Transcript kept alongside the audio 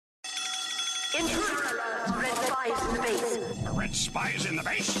Intruder alert! Red spies in the base. Red spies in the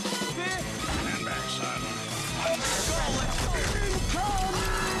base? Stand back, son.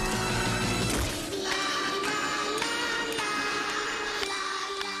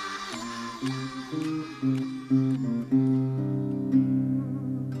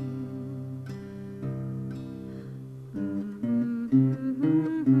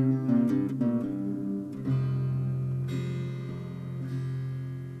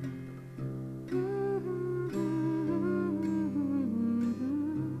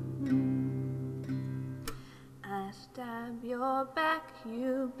 Stab your back,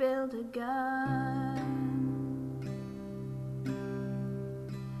 you build a gun.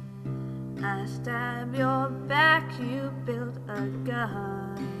 I stab your back, you build a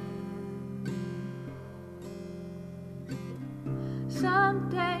gun.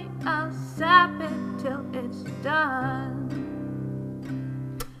 Someday I'll zap it till it's done.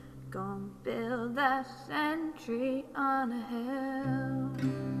 Gonna build a sentry on a hill.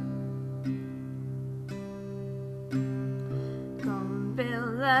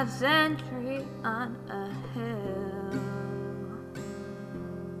 Build a sentry on a hill.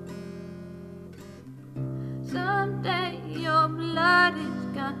 Someday your blood is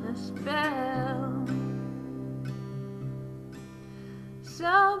gonna spill.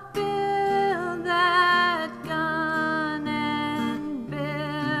 So build that gun and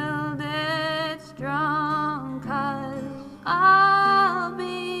build it strong, 'cause I'll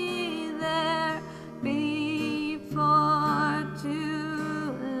be there before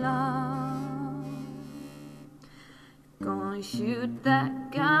too long. Gonna shoot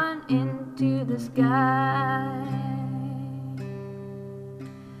that gun into the sky.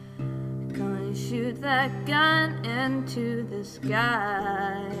 Gonna shoot that gun into the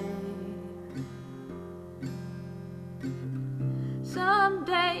sky.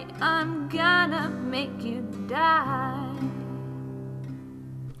 Someday I'm gonna make you die.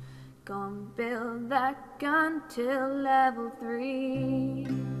 Gonna build that gun till level 3.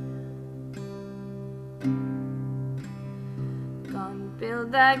 Gonna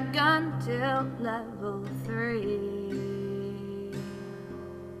build that gun till level 3.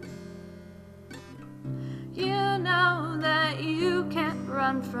 You know that you can't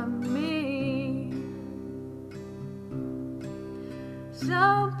run from me.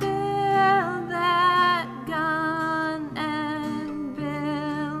 So build that gun and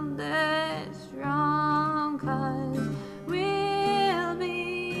build it strong, 'cause we'll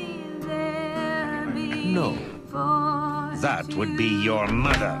be there before. No. That would be your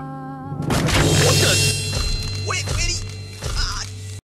mother. What the?